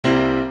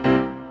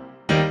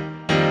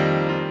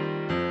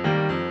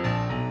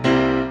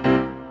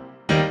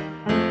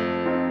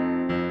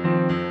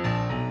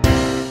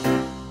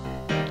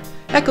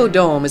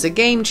EchoDome is a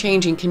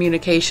game-changing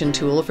communication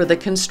tool for the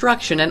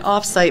construction and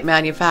off-site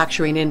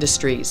manufacturing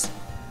industries.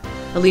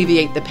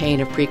 Alleviate the pain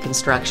of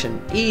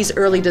pre-construction. Ease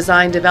early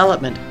design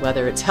development,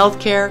 whether it's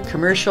healthcare,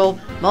 commercial,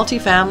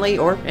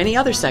 multifamily, or any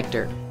other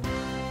sector.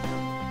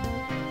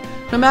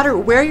 No matter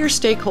where your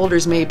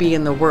stakeholders may be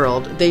in the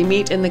world, they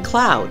meet in the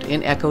cloud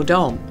in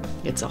EchoDome.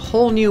 It's a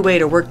whole new way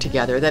to work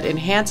together that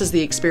enhances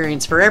the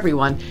experience for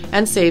everyone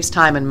and saves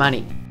time and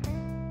money.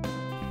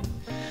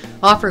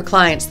 Offer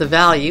clients the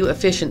value,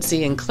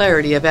 efficiency, and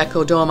clarity of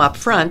EchoDome up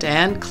front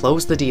and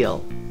close the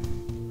deal.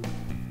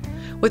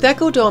 With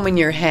EchoDome in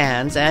your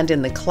hands and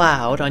in the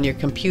cloud on your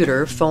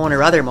computer, phone,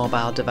 or other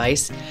mobile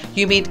device,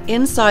 you meet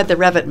inside the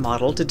Revit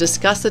model to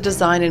discuss the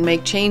design and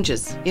make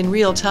changes in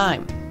real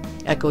time.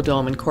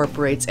 EchoDome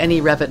incorporates any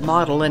Revit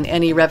model in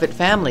any Revit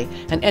family,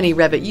 and any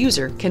Revit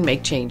user can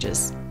make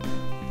changes.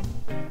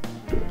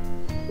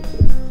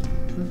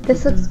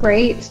 This looks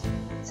great.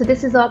 So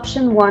this is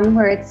option 1,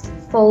 where it's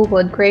full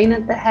wood grain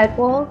at the head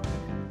wall.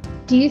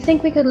 Do you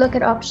think we could look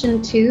at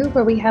option 2,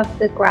 where we have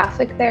the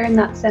graphic there in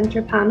that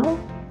center panel?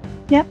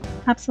 Yep,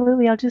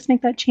 absolutely. I'll just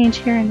make that change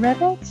here in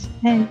Revit,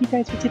 and you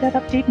guys will see that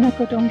update in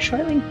EchoDome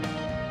shortly.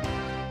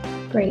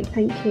 Great,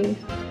 thank you.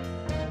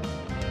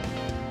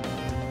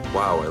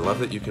 Wow, I love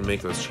that you can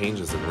make those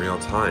changes in real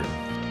time.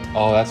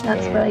 Oh, that's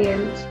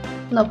brilliant.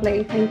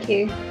 Lovely, thank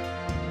you.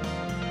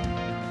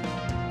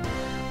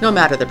 No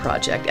matter the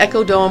project,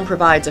 EchoDome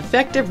provides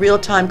effective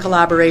real-time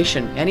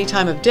collaboration any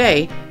time of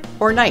day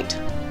or night.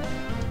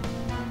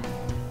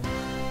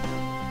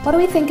 What do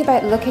we think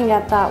about looking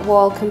at that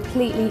wall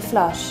completely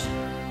flush?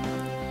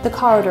 The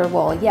corridor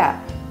wall,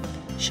 yeah.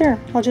 Sure,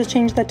 I'll just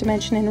change that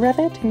dimension in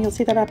Revit and you'll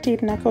see that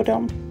update in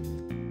EchoDome.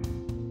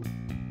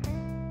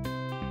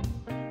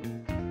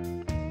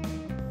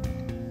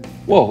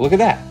 Whoa, look at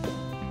that.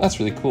 That's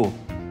really cool.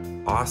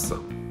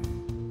 Awesome.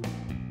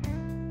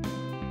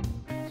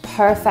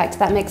 Perfect,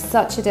 that makes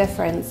such a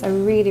difference. I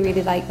really,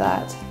 really like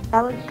that.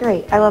 That looks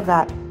great, I love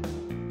that.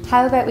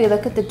 How about we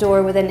look at the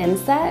door with an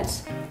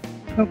inset?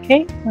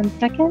 Okay, 1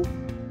 second.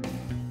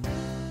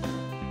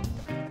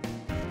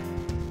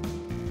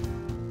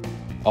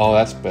 Oh,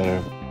 that's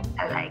better.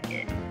 I like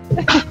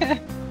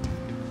it.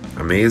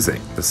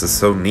 Amazing. This is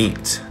so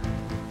neat.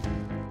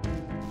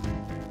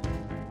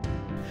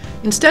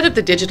 Instead of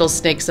the digital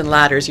snakes and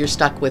ladders you're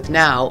stuck with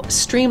now,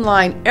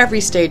 streamline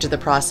every stage of the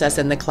process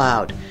in the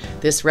cloud.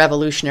 This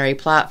revolutionary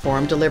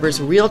platform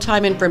delivers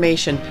real-time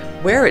information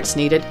where it's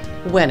needed,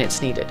 when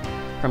it's needed.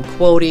 From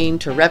quoting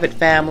to Revit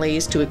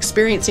families to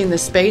experiencing the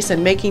space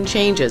and making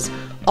changes,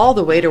 all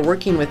the way to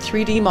working with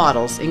 3D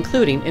models,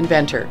 including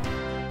Inventor.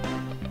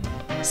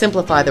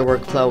 Simplify the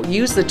workflow,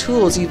 use the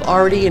tools you've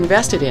already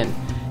invested in,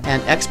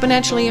 and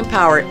exponentially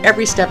empower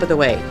every step of the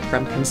way,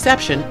 from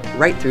conception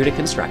right through to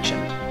construction.